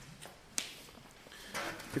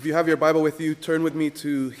If you have your Bible with you, turn with me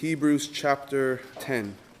to Hebrews chapter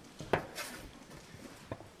 10.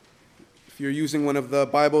 If you're using one of the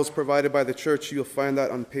Bibles provided by the church, you'll find that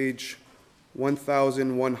on page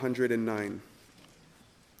 1109.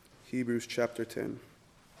 Hebrews chapter 10.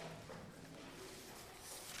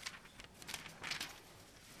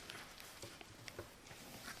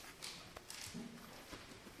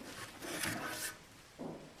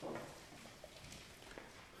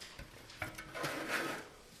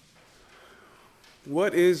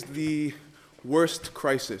 What is the worst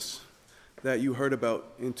crisis that you heard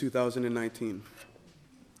about in 2019?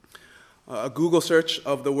 A Google search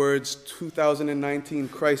of the words 2019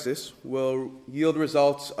 crisis will yield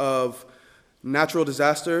results of natural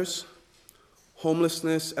disasters,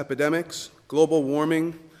 homelessness epidemics, global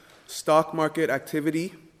warming, stock market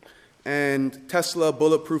activity, and Tesla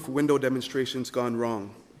bulletproof window demonstrations gone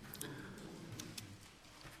wrong.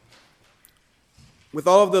 With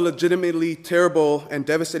all of the legitimately terrible and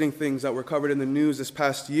devastating things that were covered in the news this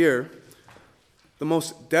past year, the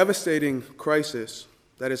most devastating crisis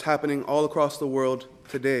that is happening all across the world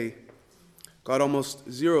today got almost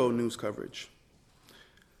zero news coverage.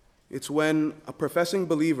 It's when a professing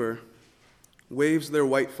believer waves their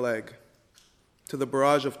white flag to the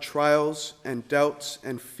barrage of trials and doubts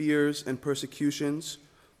and fears and persecutions,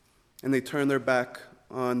 and they turn their back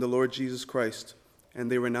on the Lord Jesus Christ and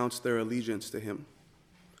they renounce their allegiance to him.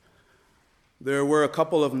 There were a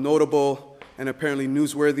couple of notable and apparently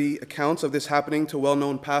newsworthy accounts of this happening to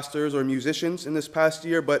well-known pastors or musicians in this past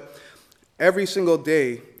year, but every single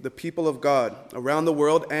day, the people of God around the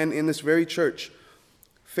world and in this very church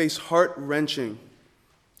face heart-wrenching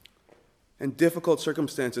and difficult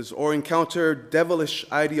circumstances or encounter devilish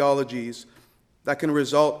ideologies that can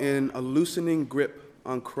result in a loosening grip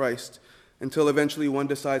on Christ until eventually one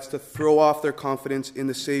decides to throw off their confidence in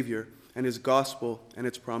the Savior and his gospel and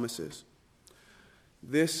its promises.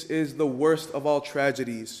 This is the worst of all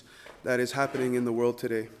tragedies that is happening in the world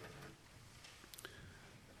today.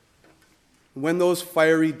 When those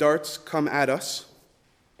fiery darts come at us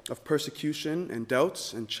of persecution and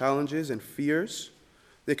doubts and challenges and fears,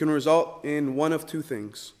 they can result in one of two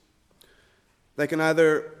things. They can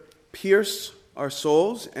either pierce our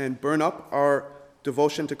souls and burn up our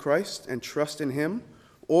devotion to Christ and trust in him,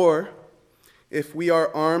 or if we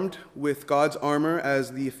are armed with God's armor,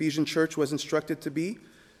 as the Ephesian church was instructed to be,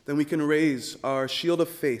 then we can raise our shield of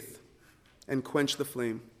faith and quench the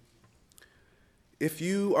flame. If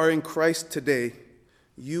you are in Christ today,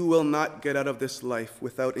 you will not get out of this life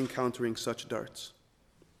without encountering such darts.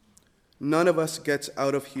 None of us gets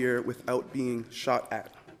out of here without being shot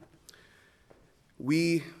at.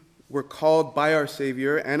 We were called by our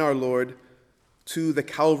Savior and our Lord to the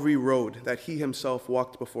Calvary road that he himself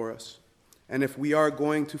walked before us. And if we are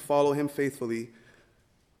going to follow him faithfully,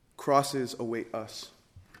 crosses await us.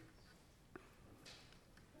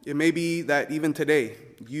 It may be that even today,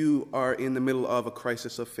 you are in the middle of a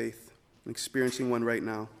crisis of faith, experiencing one right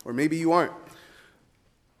now. Or maybe you aren't.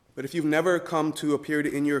 But if you've never come to a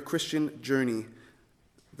period in your Christian journey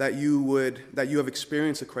that you have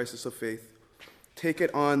experienced a crisis of faith, take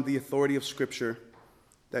it on the authority of Scripture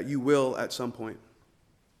that you will at some point.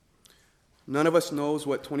 None of us knows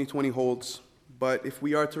what 2020 holds, but if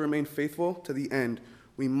we are to remain faithful to the end,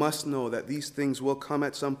 we must know that these things will come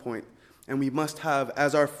at some point, and we must have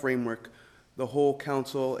as our framework the whole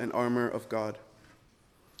counsel and armor of God.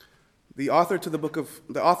 The author of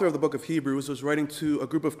the book of Hebrews was writing to a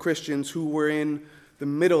group of Christians who were in the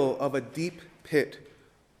middle of a deep pit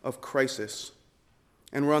of crisis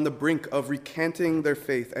and were on the brink of recanting their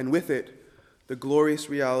faith, and with it, the glorious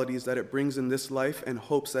realities that it brings in this life and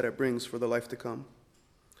hopes that it brings for the life to come.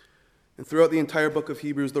 And throughout the entire book of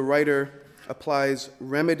Hebrews, the writer applies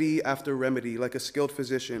remedy after remedy, like a skilled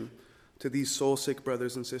physician, to these soul-sick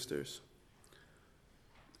brothers and sisters.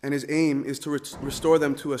 And his aim is to restore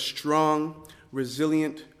them to a strong,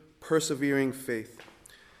 resilient, persevering faith.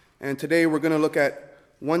 And today we're going to look at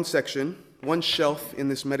one section, one shelf in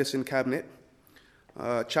this medicine cabinet,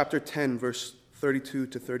 chapter 10, verse 32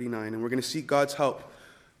 to 39. And we're going to seek God's help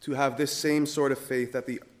to have this same sort of faith that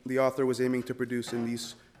the author was aiming to produce in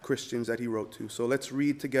these Christians that he wrote to. So let's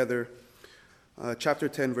read together chapter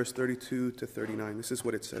 10, verse 32 to 39. This is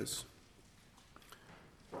what it says.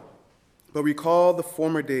 But recall the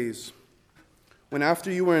former days, when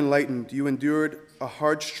after you were enlightened, you endured a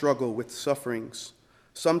hard struggle with sufferings,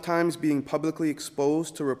 sometimes being publicly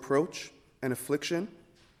exposed to reproach and affliction,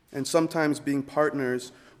 and sometimes being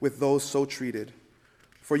partners with those so treated.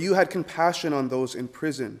 For you had compassion on those in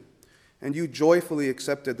prison, and you joyfully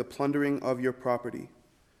accepted the plundering of your property.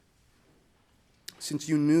 since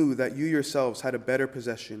you knew that you yourselves had a better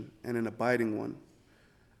possession and an abiding one.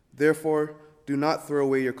 Therefore, do not throw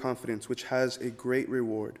away your confidence, which has a great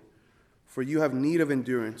reward. For you have need of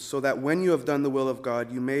endurance, so that when you have done the will of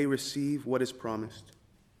God, you may receive what is promised.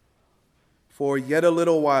 For yet a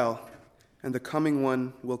little while, and the coming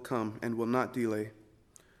one will come and will not delay.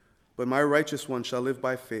 But my righteous one shall live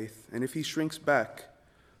by faith, and if he shrinks back,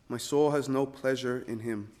 my soul has no pleasure in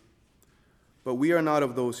him. But we are not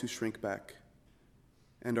of those who shrink back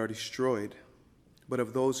and are destroyed, but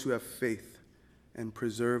of those who have faith and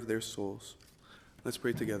preserve their souls. Let's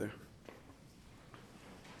pray together.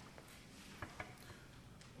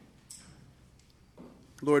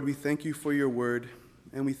 Lord, we thank you for your word,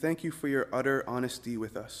 and we thank you for your utter honesty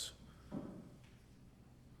with us.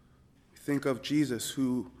 We think of Jesus,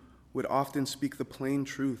 who would often speak the plain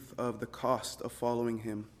truth of the cost of following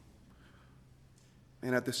him,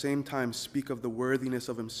 and at the same time speak of the worthiness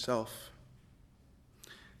of himself.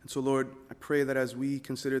 And so, Lord, I pray that as we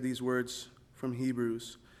consider these words from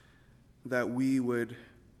Hebrews, that we would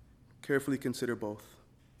carefully consider both.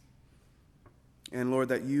 And Lord,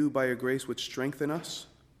 that you, by your grace, would strengthen us,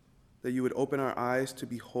 that you would open our eyes to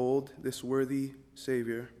behold this worthy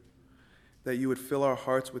Savior, that you would fill our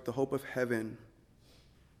hearts with the hope of heaven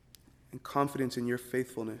and confidence in your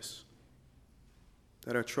faithfulness,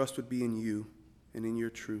 that our trust would be in you and in your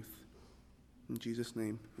truth. In Jesus'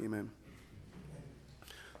 name, amen.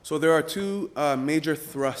 So there are two major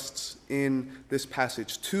thrusts in this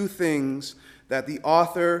passage, two things that the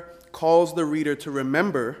author calls the reader to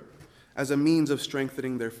remember as a means of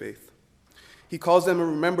strengthening their faith. He calls them to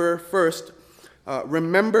remember first,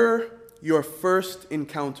 remember your first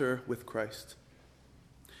encounter with Christ.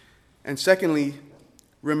 And secondly,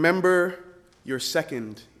 remember your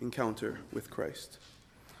second encounter with Christ.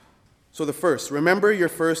 So the first, remember your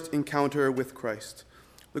first encounter with Christ.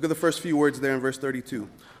 Look at the first few words there in verse 32.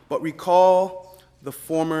 But recall the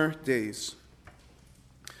former days.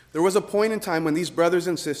 There was a point in time when these brothers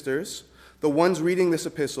and sisters, the ones reading this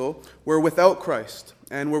epistle, were without Christ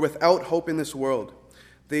and were without hope in this world.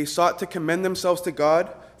 They sought to commend themselves to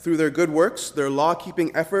God through their good works, their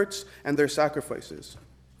law-keeping efforts, and their sacrifices.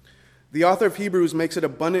 The author of Hebrews makes it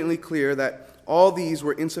abundantly clear that all these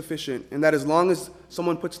were insufficient, and that as long as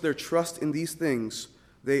someone puts their trust in these things,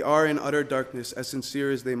 they are in utter darkness, as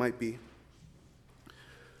sincere as they might be.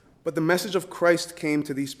 But the message of Christ came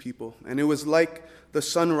to these people, and it was like the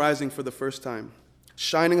sun rising for the first time,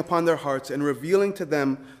 shining upon their hearts and revealing to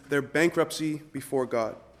them their bankruptcy before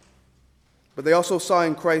God. But they also saw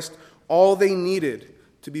in Christ all they needed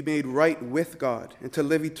to be made right with God and to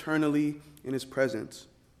live eternally in his presence.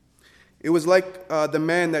 It was like the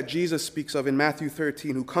man that Jesus speaks of in Matthew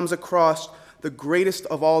 13, who comes across the greatest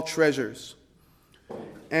of all treasures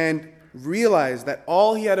and realized that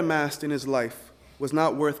all he had amassed in his life was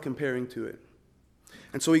not worth comparing to it.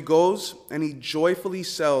 And so he goes and he joyfully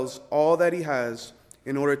sells all that he has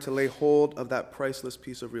in order to lay hold of that priceless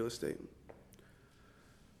piece of real estate.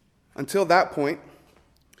 Until that point,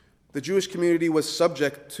 the Jewish community was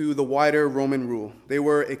subject to the wider Roman rule. They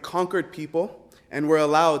were a conquered people and were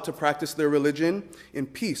allowed to practice their religion in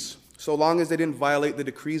peace, so long as they didn't violate the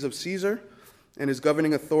decrees of Caesar and his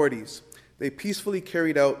governing authorities. They peacefully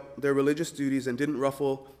carried out their religious duties and didn't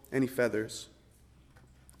ruffle any feathers.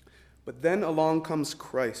 But then along comes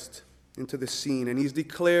Christ into the scene, and he's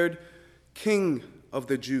declared King of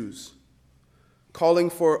the Jews, calling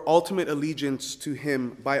for ultimate allegiance to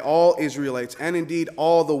him by all Israelites and indeed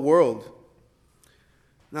all the world.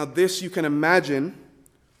 Now this, you can imagine,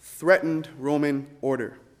 threatened Roman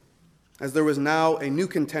order, as there was now a new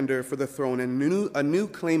contender for the throne and a new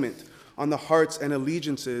claimant on the hearts and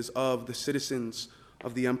allegiances of the citizens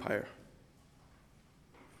of the empire.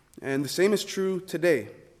 And the same is true today.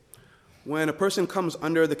 When a person comes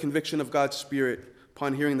under the conviction of God's Spirit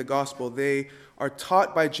upon hearing the gospel, they are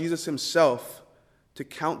taught by Jesus himself to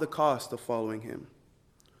count the cost of following him.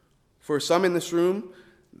 For some in this room,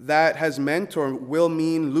 that has meant or will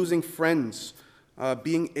mean losing friends,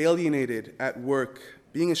 being alienated at work,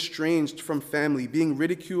 being estranged from family, being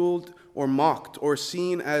ridiculed or mocked, or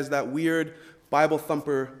seen as that weird Bible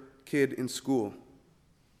thumper kid in school.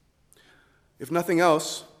 If nothing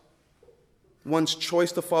else, one's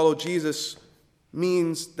choice to follow Jesus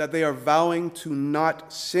means that they are vowing to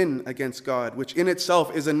not sin against God, which in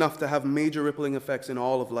itself is enough to have major rippling effects in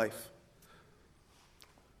all of life.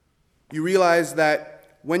 You realize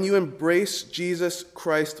that when you embrace Jesus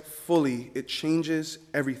Christ fully, it changes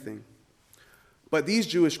everything. But these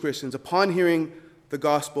Jewish Christians, upon hearing the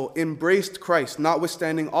gospel, embraced Christ,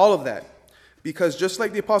 notwithstanding all of that. Because just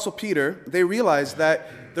like the Apostle Peter, they realized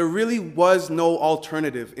that there really was no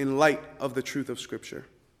alternative in light of the truth of Scripture.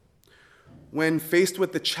 When faced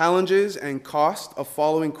with the challenges and cost of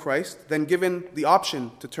following Christ, then given the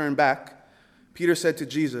option to turn back, Peter said to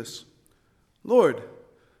Jesus, "Lord,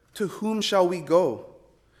 to whom shall we go?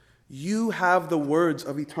 You have the words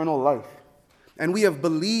of eternal life, and we have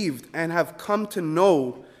believed and have come to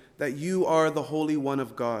know that you are the Holy One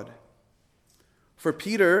of God." For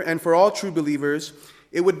Peter and for all true believers,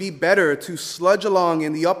 it would be better to sludge along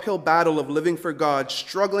in the uphill battle of living for God,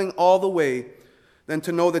 struggling all the way, than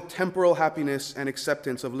to know the temporal happiness and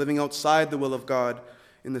acceptance of living outside the will of God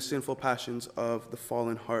in the sinful passions of the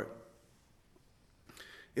fallen heart.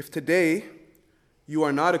 If today you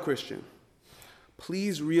are not a Christian,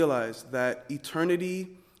 please realize that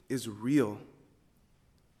eternity is real,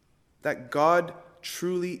 that God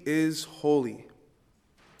truly is holy,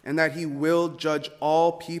 and that he will judge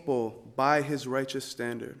all people by his righteous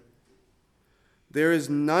standard. There is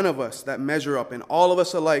none of us that measure up, and all of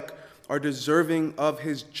us alike are deserving of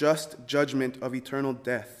his just judgment of eternal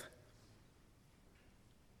death.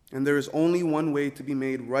 And there is only one way to be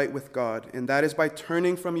made right with God, and that is by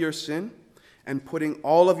turning from your sin and putting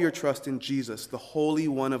all of your trust in Jesus, the Holy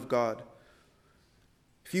One of God.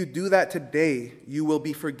 If you do that today, you will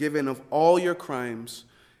be forgiven of all your crimes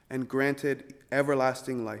and granted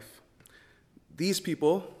everlasting life. These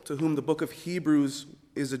people, to whom the book of Hebrews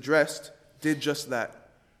is addressed, did just that.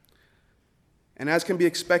 And as can be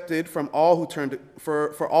expected from all who turn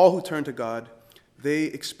for all who turn to God, they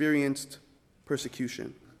experienced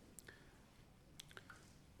persecution.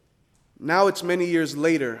 Now it's many years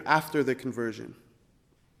later after their conversion,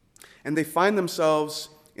 and they find themselves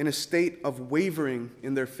in a state of wavering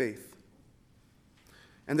in their faith.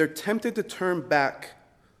 And they're tempted to turn back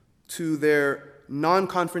to their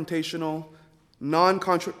non-confrontational,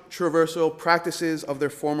 non-controversial practices of their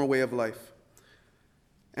former way of life.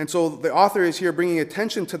 And so the author is here bringing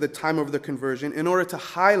attention to the time of their conversion in order to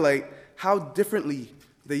highlight how differently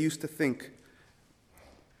they used to think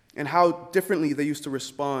and how differently they used to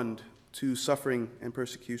respond to suffering and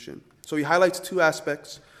persecution. So he highlights two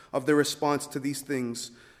aspects of their response to these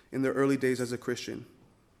things in their early days as a Christian.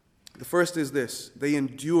 The first is this: they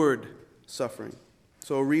endured suffering.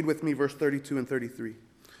 So read with me verse 32 and 33.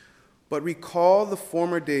 "But recall the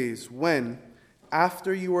former days when,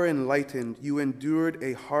 after you were enlightened, you endured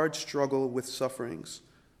a hard struggle with sufferings,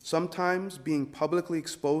 sometimes being publicly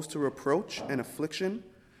exposed to reproach and affliction,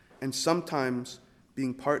 and sometimes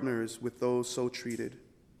being partners with those so treated."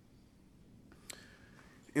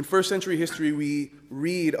 In first century history, we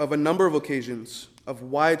read of a number of occasions of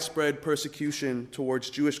widespread persecution towards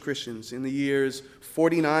Jewish Christians in the years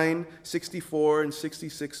 49, 64, and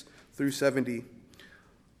 66 through 70.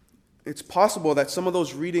 It's possible that some of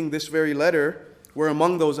those reading this very letter were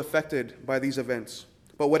among those affected by these events.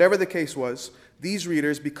 But whatever the case was, these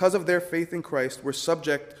readers, because of their faith in Christ, were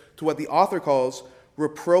subject to what the author calls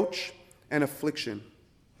reproach and affliction.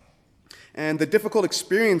 And the difficult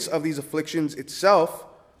experience of these afflictions itself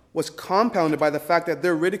was compounded by the fact that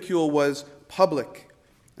their ridicule was public,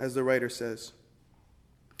 as the writer says.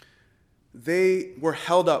 They were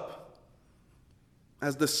held up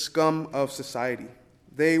as the scum of society.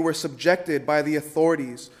 They were subjected by the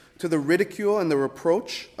authorities to the ridicule and the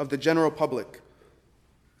reproach of the general public.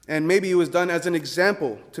 And maybe it was done as an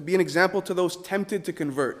example, to be an example to those tempted to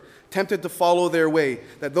convert, tempted to follow their way,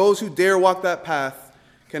 that those who dare walk that path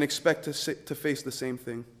can expect to face the same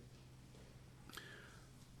thing.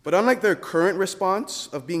 But unlike their current response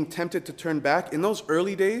of being tempted to turn back, in those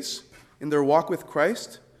early days, in their walk with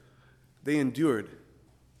Christ, they endured.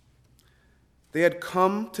 They had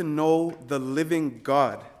come to know the living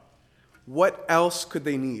God. What else could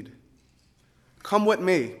they need? Come what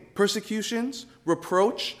may, persecutions,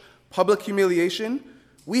 reproach, public humiliation,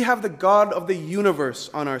 we have the God of the universe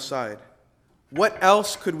on our side. What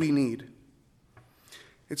else could we need?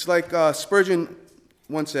 It's like Spurgeon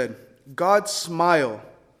once said, "God's smile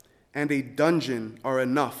and a dungeon are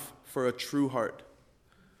enough for a true heart.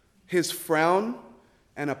 His frown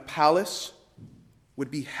and a palace would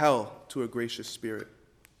be hell to a gracious spirit."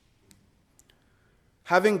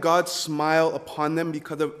 Having God smile upon them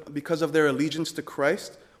because of their allegiance to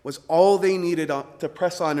Christ was all they needed to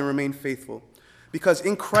press on and remain faithful. Because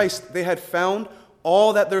in Christ they had found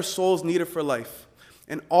all that their souls needed for life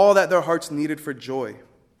and all that their hearts needed for joy.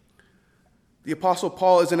 The Apostle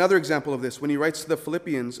Paul is another example of this when he writes to the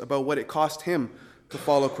Philippians about what it cost him to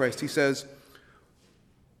follow Christ. He says,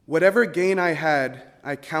 "Whatever gain I had,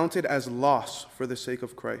 I counted as loss for the sake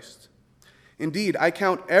of Christ. Indeed, I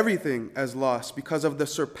count everything as loss because of the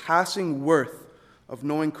surpassing worth of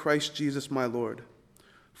knowing Christ Jesus my Lord.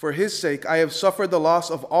 For his sake I have suffered the loss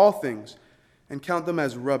of all things, and count them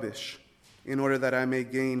as rubbish, in order that I may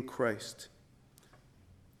gain Christ.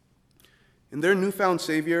 In their newfound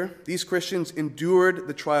Savior, these Christians endured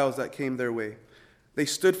the trials that came their way. They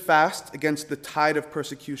stood fast against the tide of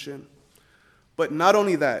persecution. But not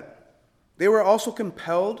only that, they were also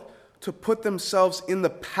compelled to put themselves in the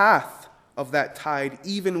path of that tide,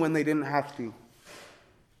 even when they didn't have to.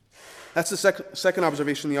 That's the second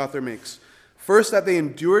observation the author makes. First, that they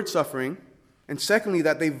endured suffering, and secondly,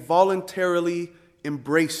 that they voluntarily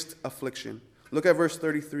embraced affliction. Look at verse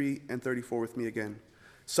 33 and 34 with me again.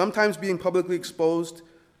 Sometimes being publicly exposed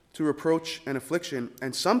to reproach and affliction,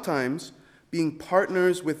 and sometimes being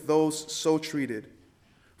partners with those so treated.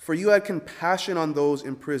 For you had compassion on those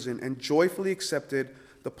in prison, and joyfully accepted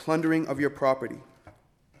the plundering of your property.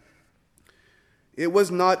 It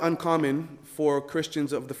was not uncommon for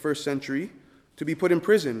Christians of the first century to be put in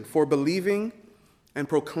prison for believing and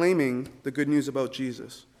proclaiming the good news about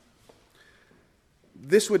Jesus.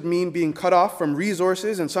 This would mean being cut off from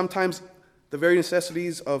resources and sometimes the very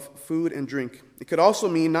necessities of food and drink. It could also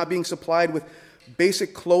mean not being supplied with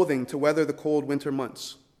basic clothing to weather the cold winter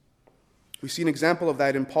months. We see an example of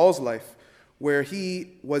that in Paul's life, where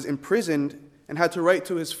he was imprisoned and had to write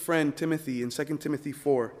to his friend Timothy in 2 Timothy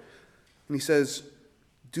 4. And he says,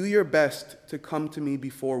 "Do your best to come to me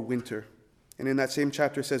before winter." And in that same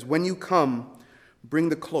chapter it says, "When you come, bring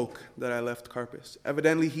the cloak that I left Carpus."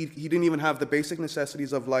 Evidently, he didn't even have the basic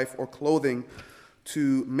necessities of life or clothing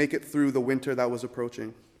to make it through the winter that was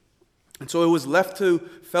approaching. And so it was left to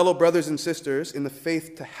fellow brothers and sisters in the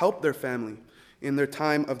faith to help their family in their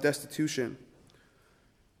time of destitution.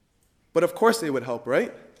 But of course they would help,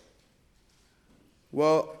 right?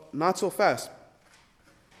 Well, not so fast.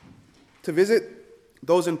 To visit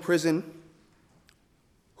those in prison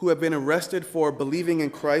who have been arrested for believing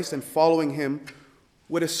in Christ and following him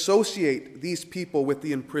would associate these people with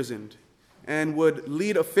the imprisoned and would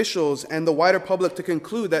lead officials and the wider public to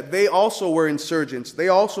conclude that they also were insurgents, they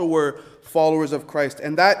also were followers of Christ,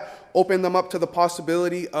 and that opened them up to the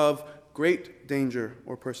possibility of great danger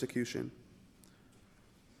or persecution.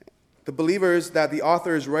 The believers that the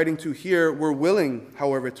author is writing to here were willing,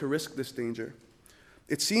 however, to risk this danger.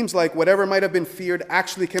 It seems like whatever might have been feared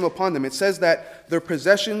actually came upon them. It says that their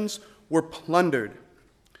possessions were plundered.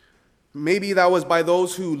 Maybe that was by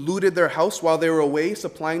those who looted their house while they were away,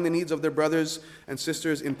 supplying the needs of their brothers and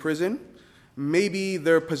sisters in prison. Maybe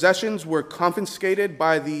their possessions were confiscated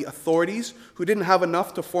by the authorities who didn't have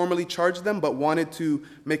enough to formally charge them but wanted to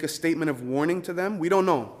make a statement of warning to them. We don't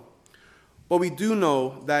know. But we do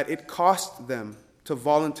know that it cost them to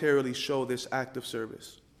voluntarily show this act of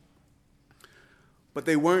service. But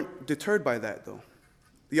they weren't deterred by that, though.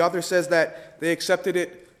 The author says that they accepted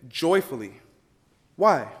it joyfully.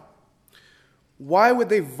 Why? Why would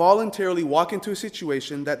they voluntarily walk into a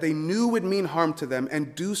situation that they knew would mean harm to them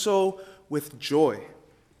and do so with joy?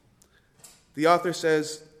 The author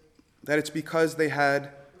says that it's because they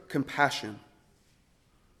had compassion.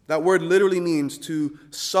 That word literally means to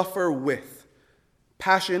suffer with.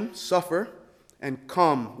 Passion, suffer, and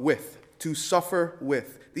come with, to suffer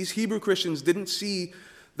with. These Hebrew Christians didn't see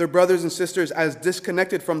their brothers and sisters as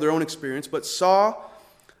disconnected from their own experience, but saw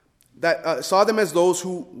them as those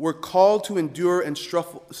who were called to endure and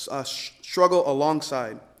struggle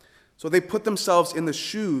alongside. So they put themselves in the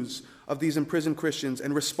shoes of these imprisoned Christians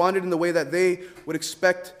and responded in the way that they would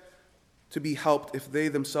expect to be helped if they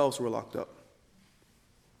themselves were locked up.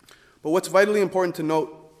 But what's vitally important to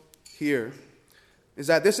note here is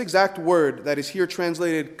that this exact word that is here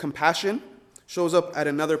translated compassion shows up at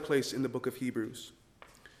another place in the book of Hebrews.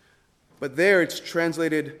 But there it's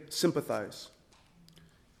translated sympathize.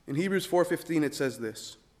 In Hebrews 4:15 it says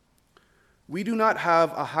this: "We do not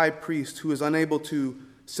have a high priest who is unable to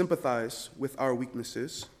sympathize with our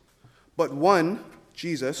weaknesses, but one,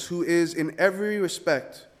 Jesus, who in every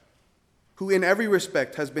respect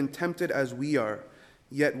has been tempted as we are,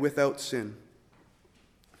 yet without sin."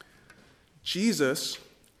 Jesus,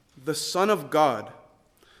 the Son of God,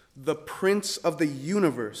 the Prince of the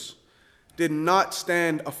universe, did not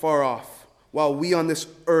stand afar off while we on this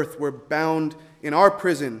earth were bound in our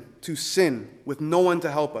prison to sin with no one to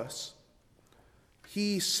help us.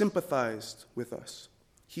 He sympathized with us.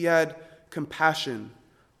 He had compassion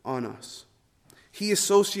on us. He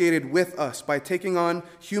associated with us by taking on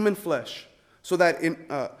human flesh so that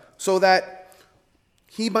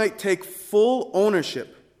he might take full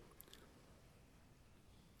ownership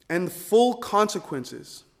and full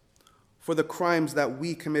consequences for the crimes that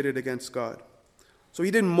we committed against God. So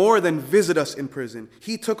he did more than visit us in prison.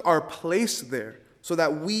 He took our place there so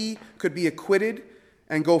that we could be acquitted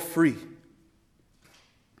and go free.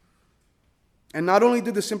 And not only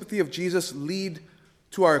did the sympathy of Jesus lead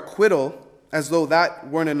to our acquittal, as though that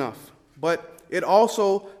weren't enough, but it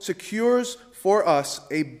also secures for us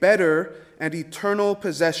a better and eternal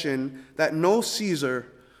possession that no Caesar,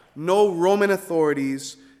 no Roman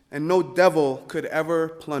authorities, and no devil could ever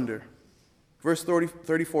plunder. Verse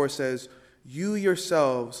 34 says, "You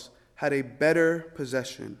yourselves had a better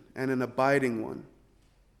possession and an abiding one."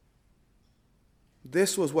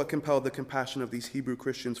 This was what compelled the compassion of these Hebrew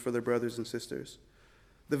Christians for their brothers and sisters.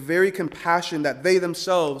 The very compassion that they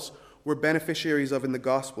themselves were beneficiaries of in the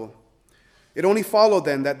gospel. It only followed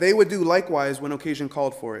then that they would do likewise when occasion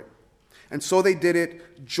called for it. And so they did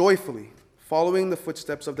it joyfully, following the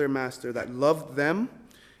footsteps of their master that loved them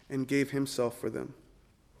and gave himself for them.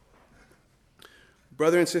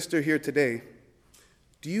 Brother and sister here today,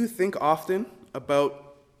 do you think often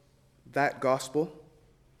about that gospel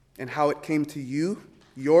and how it came to you,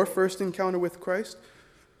 your first encounter with Christ?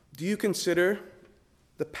 Do you consider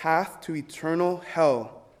the path to eternal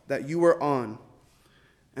hell that you were on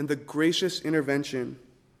and the gracious intervention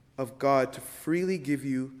of God to freely give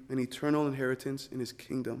you an eternal inheritance in his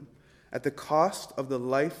kingdom at the cost of the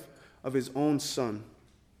life of his own Son?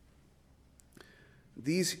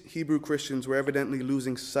 These Hebrew Christians were evidently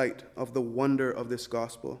losing sight of the wonder of this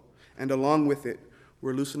gospel, and along with it,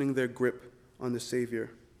 were loosening their grip on the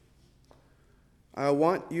Savior. I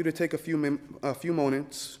want you to take a few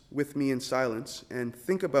moments with me in silence and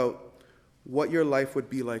think about what your life would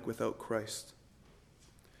be like without Christ.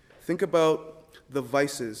 Think about the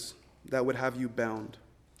vices that would have you bound,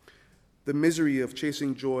 the misery of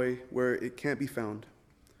chasing joy where it can't be found,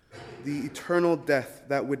 the eternal death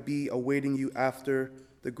that would be awaiting you after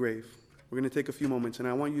the grave. We're going to take a few moments, and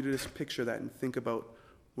I want you to just picture that and think about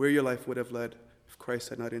where your life would have led if Christ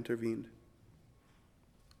had not intervened.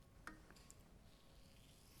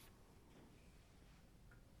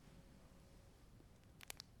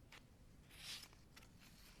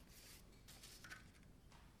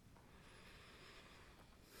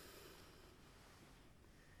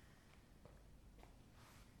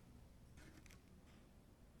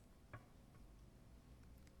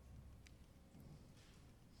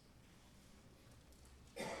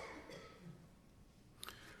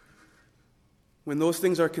 When those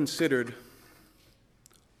things are considered,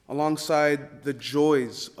 alongside the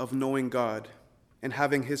joys of knowing God and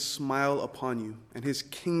having his smile upon you and his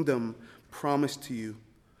kingdom promised to you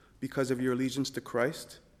because of your allegiance to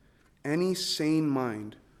Christ, any sane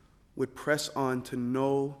mind would press on to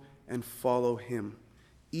know and follow him,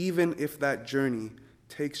 even if that journey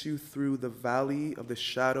takes you through the valley of the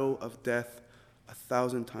shadow of death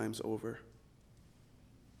 1,000 times over.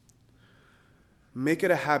 Make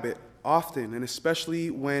it a habit, often, and especially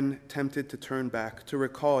when tempted to turn back, to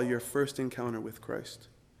recall your first encounter with Christ.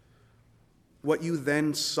 What you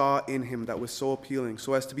then saw in him that was so appealing,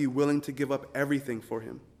 so as to be willing to give up everything for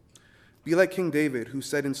him. Be like King David, who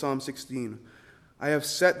said in Psalm 16, "I have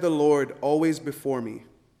set the Lord always before me.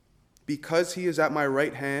 Because he is at my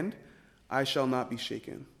right hand, I shall not be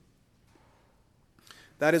shaken."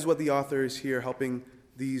 That is what the author is here helping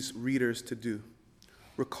these readers to do.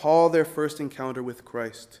 Recall their first encounter with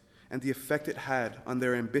Christ and the effect it had on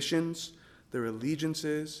their ambitions, their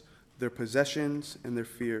allegiances, their possessions, and their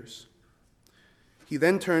fears. He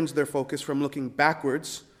then turns their focus from looking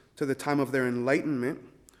backwards to the time of their enlightenment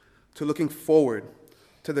to looking forward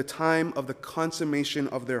to the time of the consummation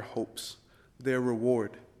of their hopes, their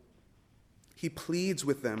reward. He pleads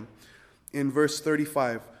with them in verse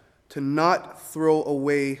 35 to not throw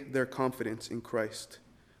away their confidence in Christ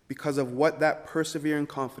because of what that persevering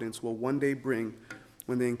confidence will one day bring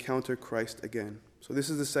when they encounter Christ again. So this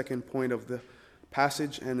is the second point of the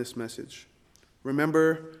passage and this message.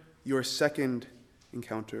 Remember your second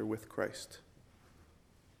encounter with Christ.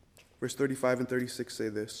 Verse 35 and 36 say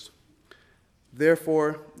this: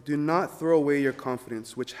 "Therefore, do not throw away your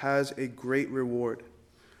confidence, which has a great reward.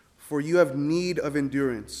 For you have need of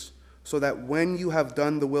endurance, so that when you have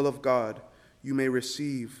done the will of God, you may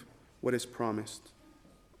receive what is promised."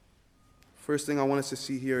 First thing I want us to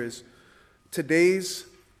see here is today's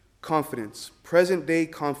confidence, present-day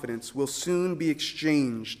confidence, will soon be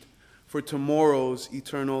exchanged for tomorrow's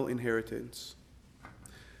eternal inheritance.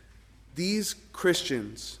 These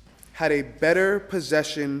Christians had a better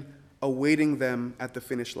possession awaiting them at the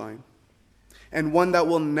finish line, and one that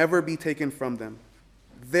will never be taken from them.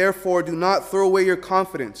 Therefore, do not throw away your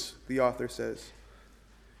confidence, the author says.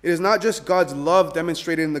 It is not just God's love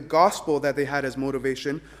demonstrated in the gospel that they had as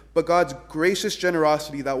motivation, but God's gracious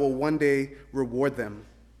generosity that will one day reward them.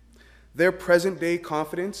 Their present-day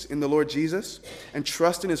confidence in the Lord Jesus and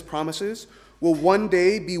trust in his promises will one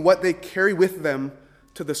day be what they carry with them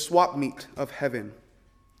to the swap meet of heaven.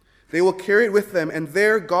 They will carry it with them, and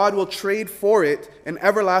there God will trade for it an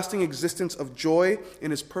everlasting existence of joy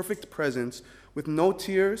in his perfect presence, with no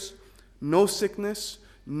tears, no sickness,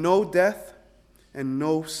 no death, and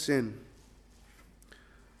no sin.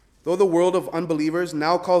 Though the world of unbelievers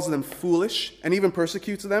now calls them foolish and even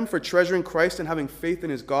persecutes them for treasuring Christ and having faith in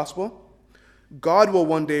his gospel, God will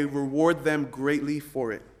one day reward them greatly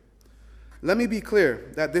for it. Let me be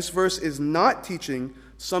clear that this verse is not teaching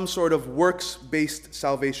some sort of works-based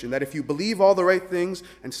salvation, that if you believe all the right things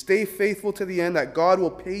and stay faithful to the end, that God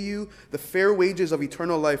will pay you the fair wages of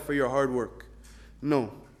eternal life for your hard work.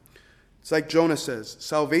 No. It's like Jonah says,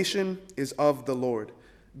 salvation is of the Lord.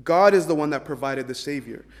 God is the one that provided the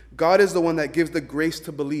Savior. God is the one that gives the grace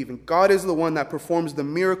to believe. And God is the one that performs the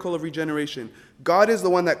miracle of regeneration. God is the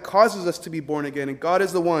one that causes us to be born again. And God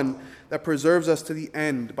is the one that preserves us to the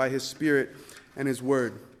end by his Spirit and his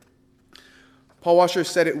word. Paul Washer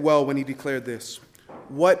said it well when he declared this.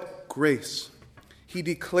 What grace! He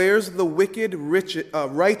declares the wicked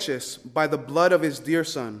righteous by the blood of his dear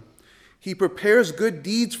Son. He prepares good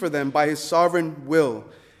deeds for them by his sovereign will.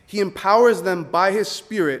 He empowers them by his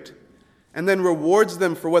Spirit and then rewards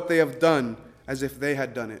them for what they have done as if they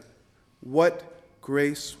had done it. What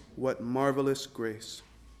grace, what marvelous grace.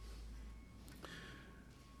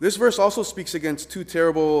 This verse also speaks against two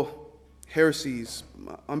terrible heresies,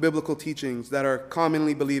 unbiblical teachings that are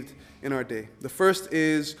commonly believed in our day. The first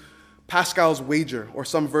is Pascal's wager, or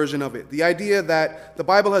some version of it. The idea that the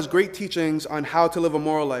Bible has great teachings on how to live a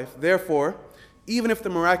moral life. Therefore, even if the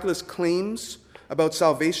miraculous claims about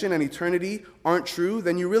salvation and eternity aren't true,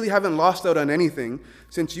 then you really haven't lost out on anything,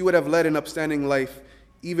 since you would have led an upstanding life,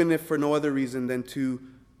 even if for no other reason than to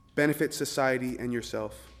benefit society and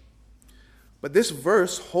yourself. But this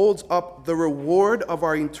verse holds up the reward of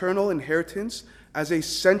our eternal inheritance as a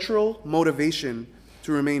central motivation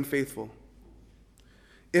to remain faithful.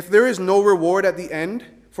 If there is no reward at the end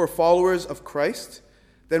for followers of Christ,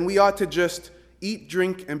 then we ought to just eat,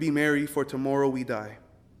 drink, and be merry, for tomorrow we die.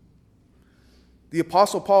 The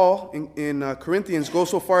Apostle Paul in Corinthians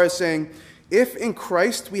goes so far as saying, if in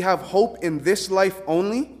Christ we have hope in this life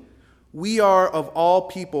only, we are of all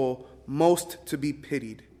people most to be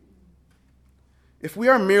pitied. If we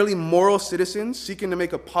are merely moral citizens seeking to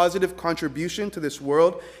make a positive contribution to this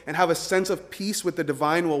world and have a sense of peace with the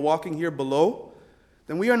divine while walking here below,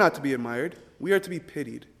 then we are not to be admired. We are to be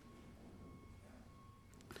pitied.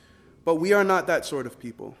 But we are not that sort of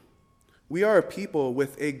people. We are a people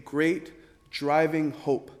with a great driving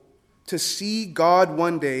hope to see God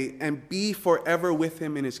one day and be forever with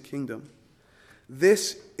him in his kingdom.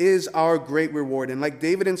 This is our great reward. And like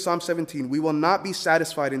David in Psalm 17, we will not be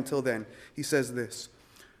satisfied until then. He says this,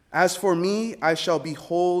 as for me, I shall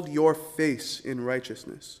behold your face in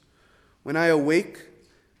righteousness. When I awake,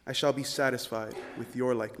 I shall be satisfied with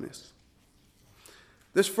your likeness.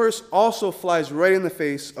 This verse also flies right in the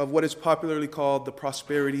face of what is popularly called the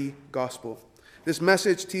prosperity gospel. This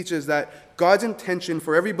message teaches that God's intention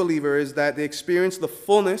for every believer is that they experience the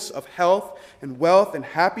fullness of health and wealth and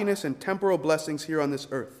happiness and temporal blessings here on this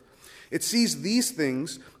earth. It sees these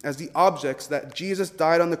things as the objects that Jesus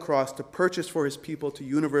died on the cross to purchase for his people to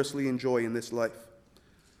universally enjoy in this life.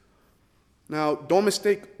 Now, don't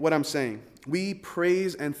mistake what I'm saying. We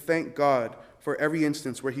praise and thank God for every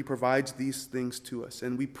instance where he provides these things to us,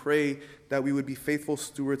 and we pray that we would be faithful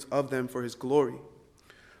stewards of them for his glory.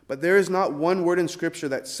 But there is not one word in Scripture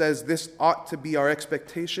that says this ought to be our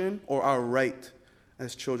expectation or our right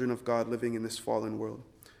as children of God living in this fallen world.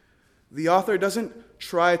 The author doesn't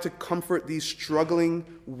try to comfort these struggling,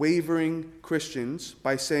 wavering Christians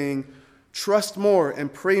by saying, trust more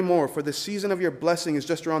and pray more, for the season of your blessing is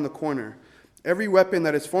just around the corner. Every weapon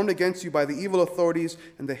that is formed against you by the evil authorities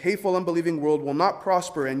and the hateful, unbelieving world will not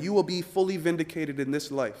prosper, and you will be fully vindicated in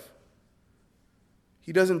this life.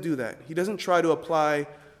 He doesn't do that. He doesn't try to apply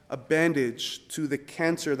a bandage to the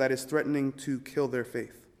cancer that is threatening to kill their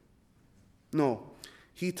faith. No,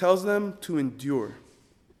 he tells them to endure.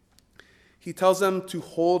 He tells them to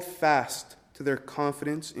hold fast to their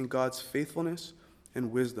confidence in God's faithfulness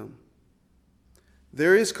and wisdom.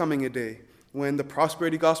 There is coming a day when the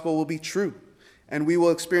prosperity gospel will be true, and we will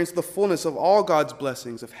experience the fullness of all God's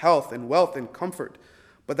blessings of health and wealth and comfort.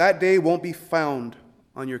 But that day won't be found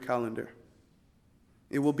on your calendar.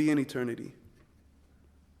 It will be in eternity.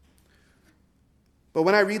 But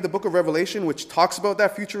when I read the book of Revelation, which talks about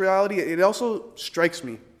that future reality, it also strikes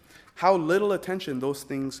me how little attention those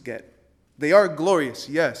things get. They are glorious,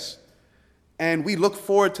 yes, and we look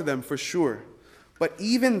forward to them for sure. But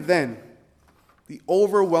even then, the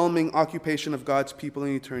overwhelming occupation of God's people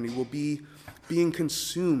in eternity will be being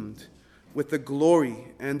consumed with the glory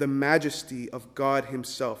and the majesty of God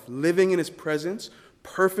himself, living in his presence,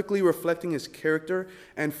 perfectly reflecting his character,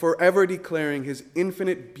 and forever declaring his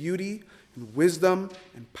infinite beauty and wisdom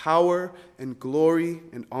and power and glory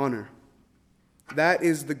and honor. That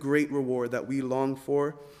is the great reward that we long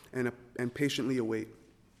for and patiently await.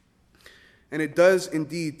 And it does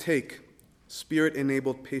indeed take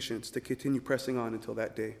Spirit-enabled patience to continue pressing on until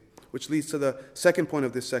that day, which leads to the second point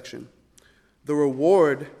of this section. The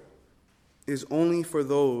reward is only for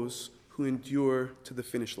those who endure to the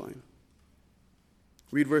finish line.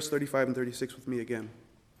 Read verse 35 and 36 with me again.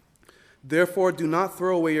 Therefore, do not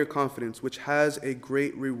throw away your confidence, which has a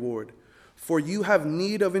great reward. For you have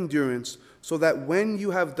need of endurance, so that when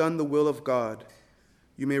you have done the will of God,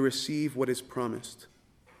 you may receive what is promised.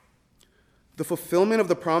 The fulfillment of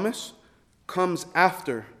the promise comes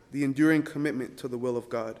after the enduring commitment to the will of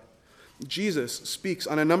God. Jesus speaks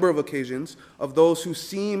on a number of occasions of those who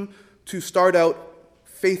seem to start out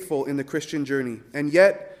faithful in the Christian journey and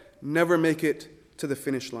yet never make it to the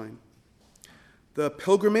finish line. The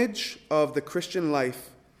pilgrimage of the Christian life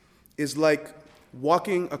is like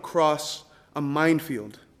walking across a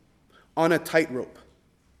minefield on a tightrope.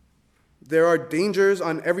 There are dangers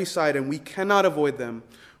on every side, and we cannot avoid them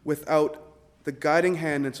without the guiding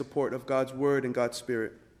hand and support of God's word and God's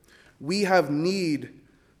Spirit. We have need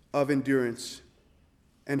of endurance,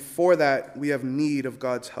 and for that we have need of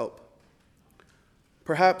God's help.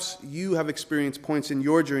 Perhaps you have experienced points in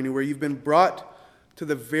your journey where you've been brought to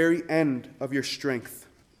the very end of your strength,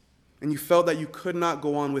 and you felt that you could not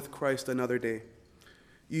go on with Christ another day.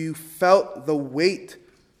 You felt the weight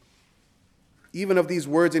even of these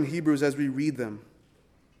words in Hebrews as we read them.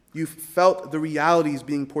 You felt the realities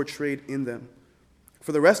being portrayed in them.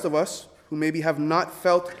 For the rest of us, who maybe have not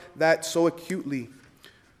felt that so acutely,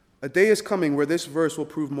 a day is coming where this verse will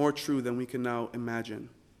prove more true than we can now imagine.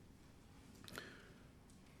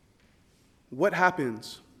 What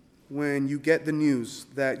happens when you get the news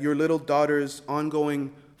that your little daughter's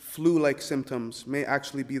ongoing flu-like symptoms may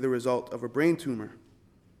actually be the result of a brain tumor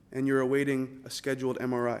and you're awaiting a scheduled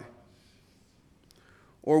MRI?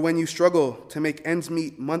 Or when you struggle to make ends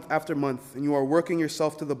meet month after month and you are working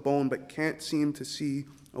yourself to the bone but can't seem to see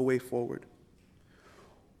a way forward?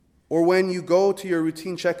 Or when you go to your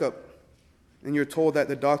routine checkup and you're told that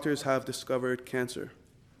the doctors have discovered cancer?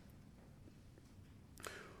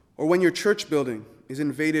 Or when your church building is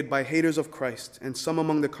invaded by haters of Christ and some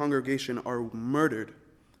among the congregation are murdered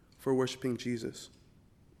for worshiping Jesus?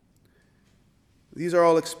 These are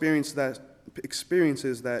all experiences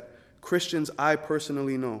that Christians I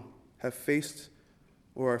personally know have faced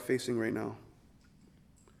or are facing right now.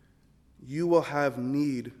 You will have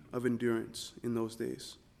need of endurance in those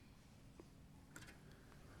days.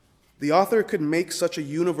 The author could make such a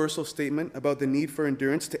universal statement about the need for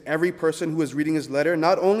endurance to every person who was reading his letter,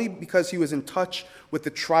 not only because he was in touch with the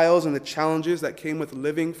trials and the challenges that came with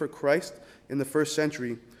living for Christ in the first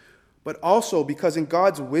century, but also because in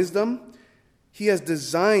God's wisdom, he has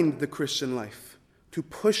designed the Christian life to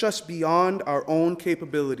push us beyond our own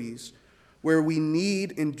capabilities, where we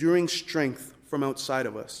need enduring strength from outside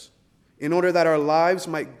of us, in order that our lives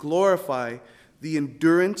might glorify the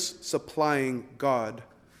endurance-supplying God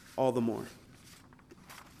all the more.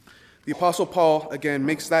 The Apostle Paul, again,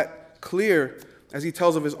 makes that clear as he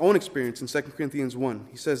tells of his own experience in 2 Corinthians 1.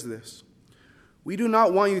 He says this: "We do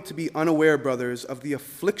not want you to be unaware, brothers, of the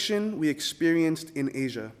affliction we experienced in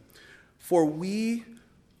Asia, for we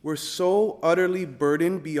were so utterly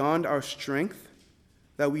burdened beyond our strength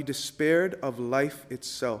that we despaired of life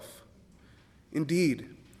itself. Indeed,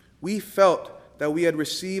 we felt that we had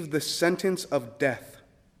received the sentence of death.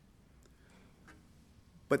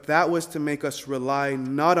 But that was to make us rely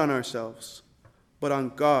not on ourselves, but on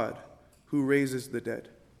God, who raises the dead."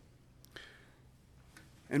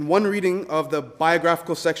 And one reading of the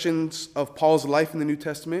biographical sections of Paul's life in the New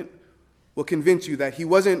Testament will convince you that he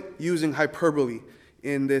wasn't using hyperbole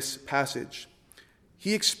in this passage.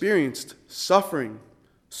 He experienced suffering,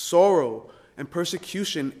 sorrow, and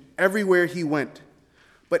persecution everywhere he went.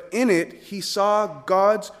 But in it, he saw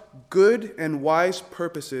God's good and wise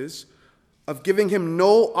purposes of giving him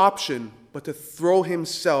no option but to throw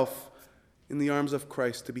himself in the arms of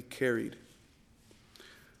Christ to be carried.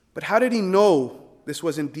 But how did he know this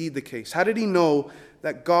was indeed the case? How did he know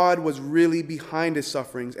that God was really behind his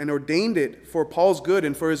sufferings and ordained it for Paul's good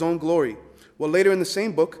and for his own glory? Well, later in the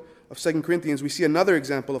same book of 2 Corinthians, we see another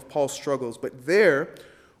example of Paul's struggles, but there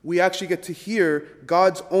we actually get to hear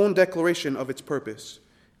God's own declaration of its purpose.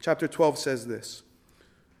 Chapter 12 says this: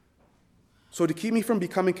 So to keep me from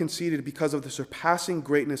becoming conceited because of the surpassing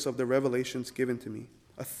greatness of the revelations given to me,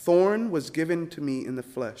 a thorn was given to me in the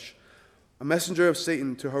flesh, a messenger of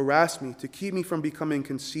Satan to harass me, to keep me from becoming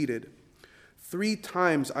conceited. 3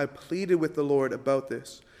 times I pleaded with the Lord about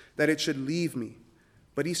this, that it should leave me.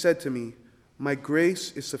 But he said to me, my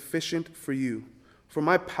grace is sufficient for you, for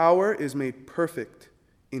my power is made perfect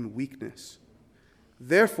in weakness.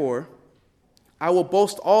 Therefore, I will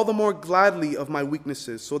boast all the more gladly of my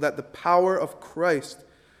weaknesses, so that the power of Christ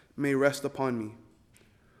may rest upon me.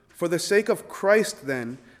 For the sake of Christ,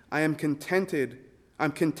 then, I'm content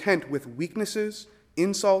with weaknesses,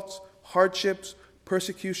 insults, hardships,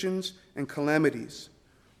 persecutions, and calamities.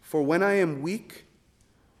 For when I am weak,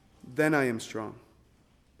 then I am strong.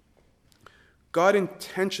 God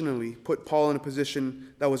intentionally put Paul in a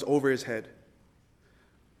position that was over his head,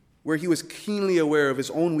 where he was keenly aware of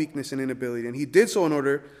his own weakness and inability. And he did so in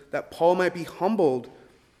order that Paul might be humbled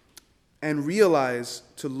and realize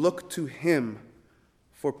to look to him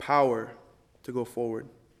for power to go forward.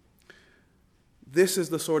 This is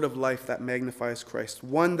the sort of life that magnifies Christ,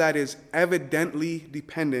 one that is evidently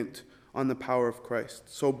dependent on the power of Christ.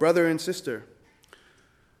 So, brother and sister,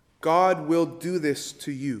 God will do this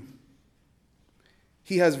to you.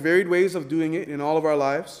 He has varied ways of doing it in all of our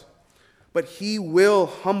lives, but he will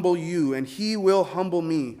humble you and he will humble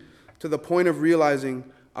me to the point of realizing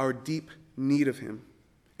our deep need of him.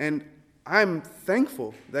 And I'm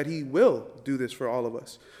thankful that he will do this for all of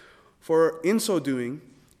us. For in so doing,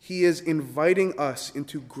 he is inviting us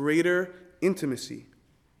into greater intimacy.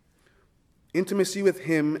 Intimacy with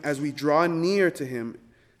him as we draw near to him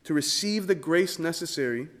to receive the grace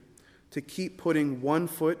necessary to keep putting one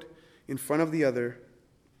foot in front of the other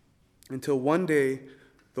until one day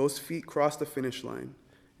those feet cross the finish line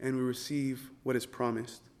and we receive what is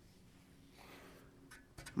promised.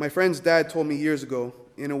 My friend's dad told me years ago,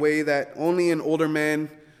 in a way that only an older man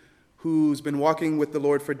who's been walking with the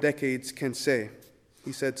Lord for decades can say.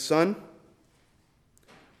 He said, son,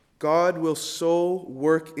 God will so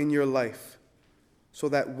work in your life so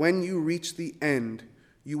that when you reach the end,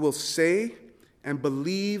 you will say and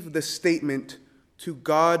believe the statement, to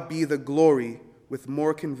God be the glory, with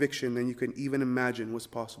more conviction than you can even imagine was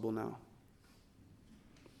possible now.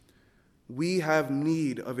 We have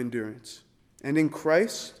need of endurance, and in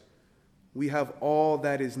Christ, we have all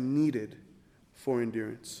that is needed for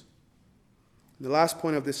endurance. The last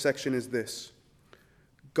point of this section is this: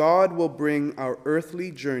 God will bring our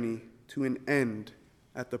earthly journey to an end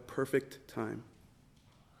at the perfect time.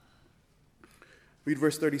 Read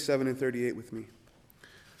verse 37 and 38 with me.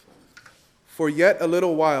 For yet a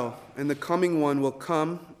little while, and the coming one will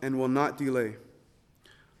come and will not delay.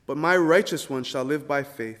 But my righteous one shall live by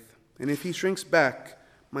faith, and if he shrinks back,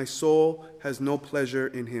 my soul has no pleasure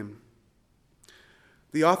in him.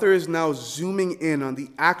 The author is now zooming in on the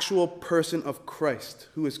actual person of Christ,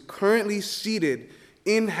 who is currently seated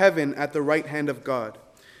in heaven at the right hand of God.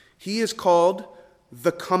 He is called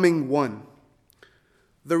the coming one.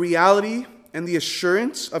 The reality and the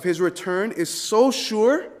assurance of his return is so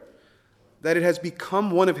sure that it has become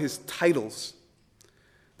one of his titles.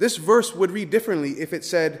 This verse would read differently if it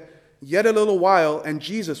said, yet a little while and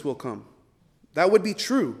Jesus will come. That would be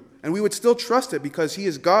true, and we would still trust it because he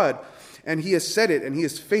is God, and he has said it, and he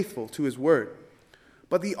is faithful to his word.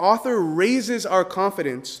 But the author raises our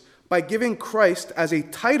confidence by giving Christ as a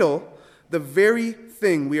title the very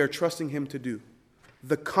thing we are trusting him to do.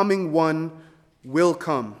 The coming one will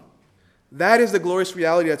come. That is the glorious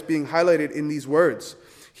reality that's being highlighted in these words.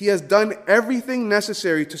 He has done everything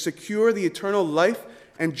necessary to secure the eternal life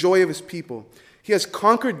and joy of his people. He has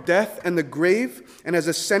conquered death and the grave and has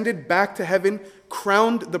ascended back to heaven,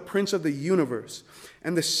 crowned the Prince of the universe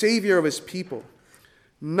and the Savior of his people.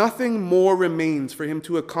 Nothing more remains for him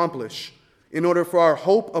to accomplish in order for our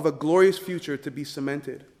hope of a glorious future to be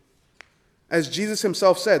cemented. As Jesus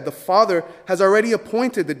himself said, the Father has already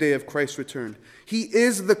appointed the day of Christ's return. He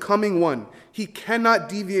is the coming one. He cannot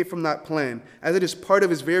deviate from that plan, as it is part of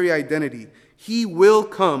his very identity. He will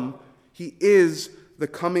come. He is the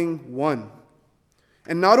coming one.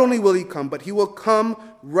 And not only will he come, but he will come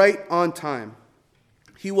right on time.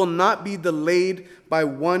 He will not be delayed by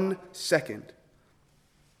 1 second.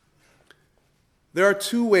 There are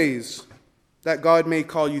 2 ways that God may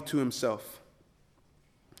call you to himself.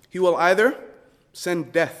 He will either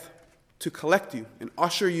send death to collect you and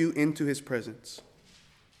usher you into his presence,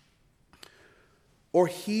 or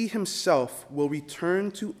he himself will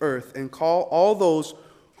return to earth and call all those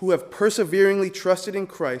who have perseveringly trusted in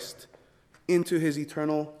Christ into his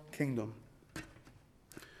eternal kingdom.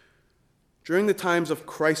 During the times of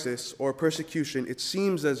crisis or persecution, it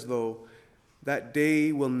seems as though that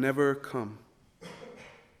day will never come.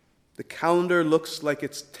 The calendar looks like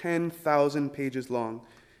it's 10,000 pages long,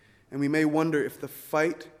 and we may wonder if the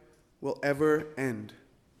fight will ever end.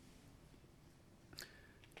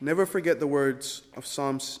 Never forget the words of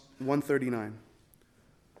Psalms 139.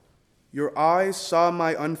 Your eyes saw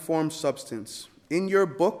my unformed substance. In your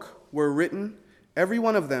book were written, every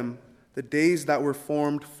one of them, the days that were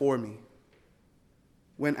formed for me,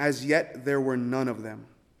 when as yet there were none of them.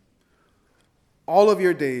 All of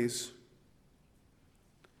your days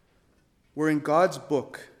were in God's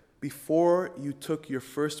book before you took your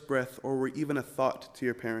first breath or were even a thought to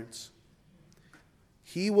your parents.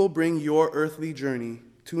 He will bring your earthly journey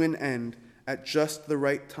to an end at just the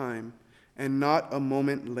right time and not a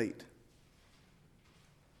moment late.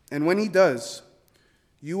 And when he does,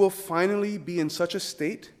 you will finally be in such a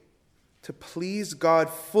state to please God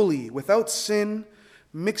fully, without sin,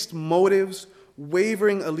 mixed motives,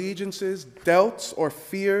 wavering allegiances, doubts, or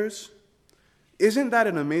fears. Isn't that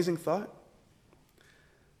an amazing thought?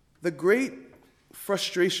 The great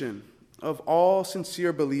frustration of all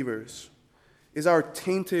sincere believers is our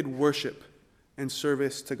tainted worship and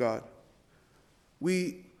service to God.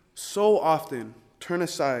 We so often turn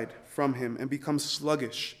aside from him and become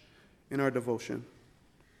sluggish in our devotion.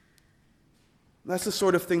 That's the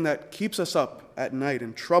sort of thing that keeps us up at night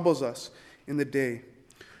and troubles us in the day.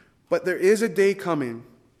 But there is a day coming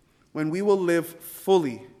when we will live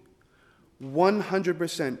fully,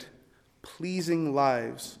 100% pleasing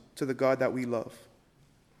lives to the God that we love.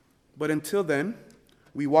 But until then,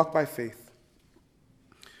 we walk by faith.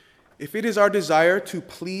 If it is our desire to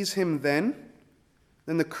please him then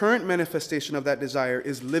the current manifestation of that desire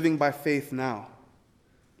is living by faith now.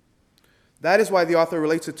 That is why the author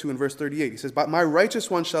relates it to in verse 38. He says, "But my righteous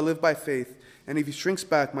one shall live by faith, and if he shrinks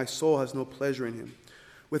back, my soul has no pleasure in him."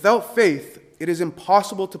 Without faith, it is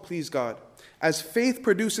impossible to please God, as faith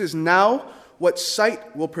produces now what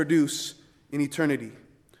sight will produce in eternity.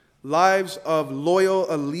 Lives of loyal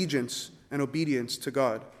allegiance and obedience to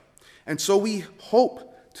God. And so we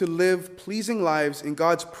hope to live pleasing lives in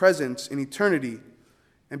God's presence in eternity.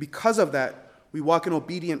 And because of that, we walk in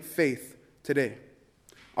obedient faith today.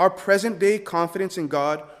 Our present day confidence in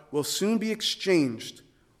God will soon be exchanged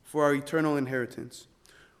for our eternal inheritance.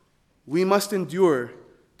 We must endure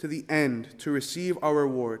to the end to receive our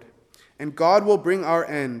reward, and God will bring our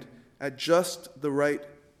end at just the right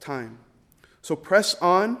time. So press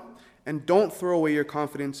on and don't throw away your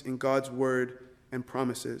confidence in God's word and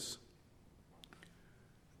promises.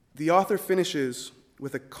 The author finishes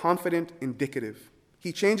with a confident indicative.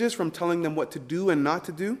 He changes from telling them what to do and not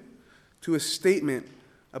to do to a statement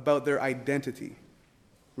about their identity.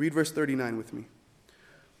 Read verse 39 with me.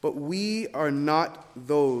 "But we are not of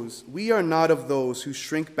those who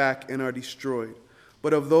shrink back and are destroyed,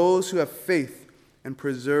 but of those who have faith and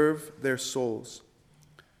preserve their souls."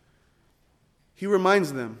 He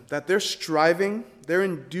reminds them that their striving, their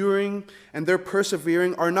enduring, and their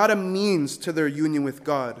persevering are not a means to their union with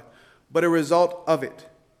God, but a result of it.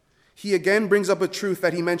 He again brings up a truth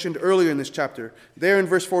that he mentioned earlier in this chapter. There in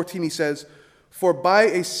verse 14 he says, "For by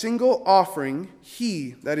a single offering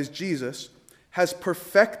he," that is Jesus, has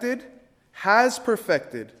perfected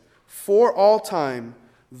for all time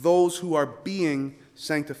those who are being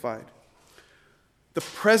sanctified." The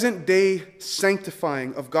present day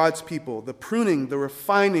sanctifying of God's people, the pruning, the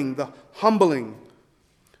refining, the humbling,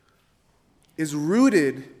 is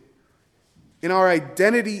rooted in our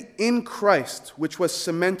identity in Christ, which was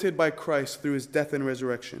cemented by Christ through his death and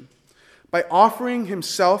resurrection. By offering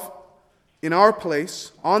himself in our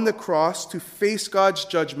place on the cross to face God's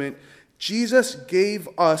judgment, Jesus gave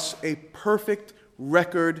us a perfect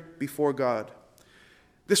record before God.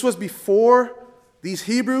 This was before these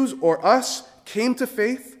Hebrews or us came to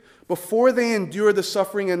faith, before they endured the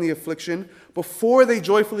suffering and the affliction, before they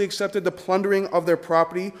joyfully accepted the plundering of their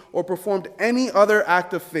property or performed any other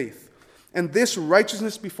act of faith. And this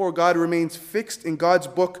righteousness before God remains fixed in God's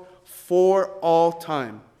book for all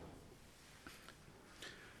time.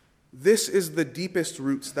 This is the deepest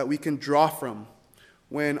roots that we can draw from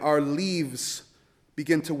when our leaves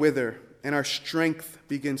begin to wither and our strength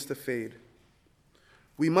begins to fade.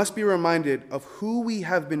 We must be reminded of who we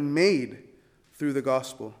have been made through the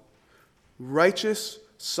gospel: righteous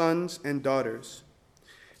sons and daughters.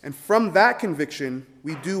 And from that conviction,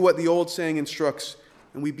 we do what the old saying instructs,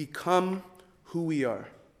 and we become who we are.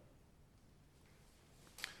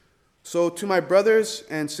 So to my brothers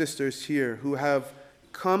and sisters here who have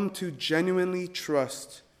come to genuinely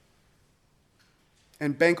trust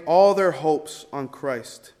and bank all their hopes on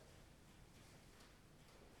Christ,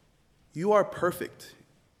 you are perfect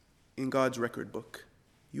in God's record book.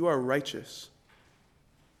 You are righteous.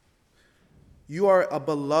 You are a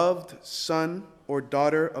beloved son or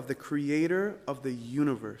daughter of the Creator of the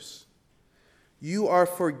universe. You are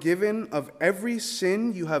forgiven of every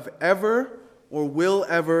sin you have ever or will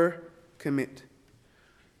ever commit.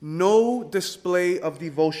 No display of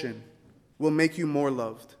devotion will make you more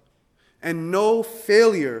loved, and no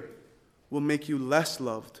failure will make you less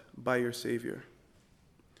loved by your Savior.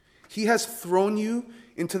 He has thrown you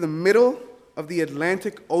into the middle of the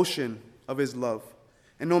Atlantic Ocean of his love,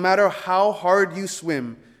 and no matter how hard you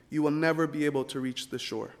swim, you will never be able to reach the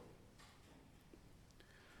shore.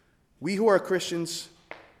 We who are Christians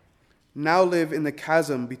now live in the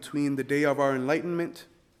chasm between the day of our enlightenment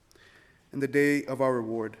and the day of our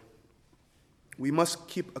reward. We must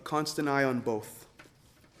keep a constant eye on both,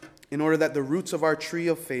 in order that the roots of our tree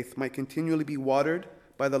of faith might continually be watered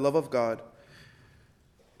by the love of God,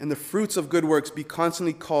 and the fruits of good works be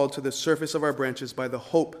constantly called to the surface of our branches by the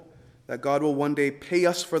hope that God will one day pay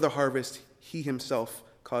us for the harvest he himself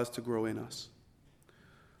caused to grow in us.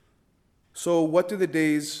 So what do the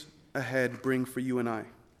days ahead bring for you and I?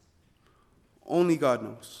 Only God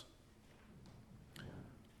knows.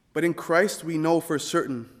 But in Christ we know for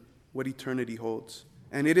certain what eternity holds.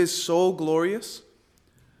 And it is so glorious,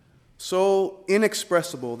 so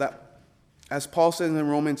inexpressible that, as Paul says in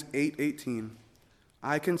Romans 8:18,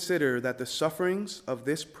 I consider that the sufferings of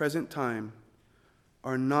this present time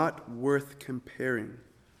are not worth comparing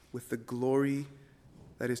with the glory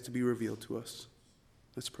that is to be revealed to us.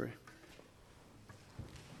 Let's pray.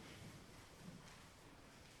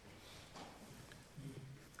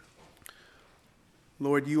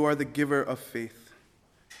 Lord, you are the giver of faith.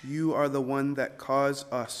 You are the one that cause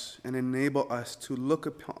us and enable us to look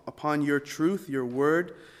upon your truth, your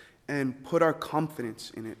word, and put our confidence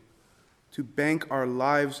in it, to bank our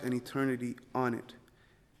lives and eternity on it.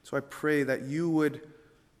 So I pray that you would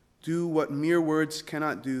do what mere words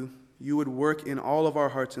cannot do. You would work in all of our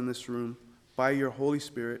hearts in this room by your Holy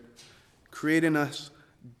Spirit, create in us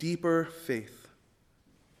deeper faith,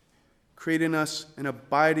 create in us an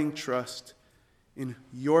abiding trust in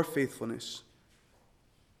your faithfulness,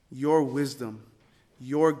 your wisdom,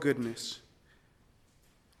 your goodness.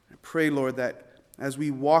 I pray, Lord, that as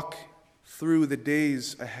we walk through the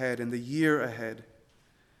days ahead and the year ahead,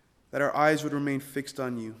 that our eyes would remain fixed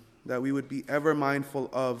on you, that we would be ever mindful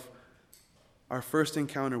of our first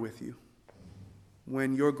encounter with you,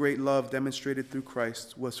 when your great love demonstrated through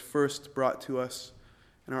Christ was first brought to us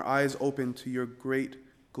and our eyes opened to your great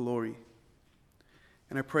glory.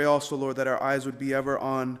 And I pray also, Lord, that our eyes would be ever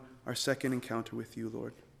on our second encounter with you,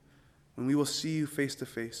 Lord, when we will see you face to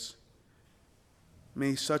face.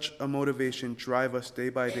 May such a motivation drive us day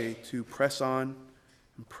by day to press on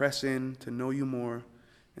and press in, to know you more,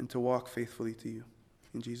 and to walk faithfully to you.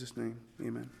 In Jesus' name, amen.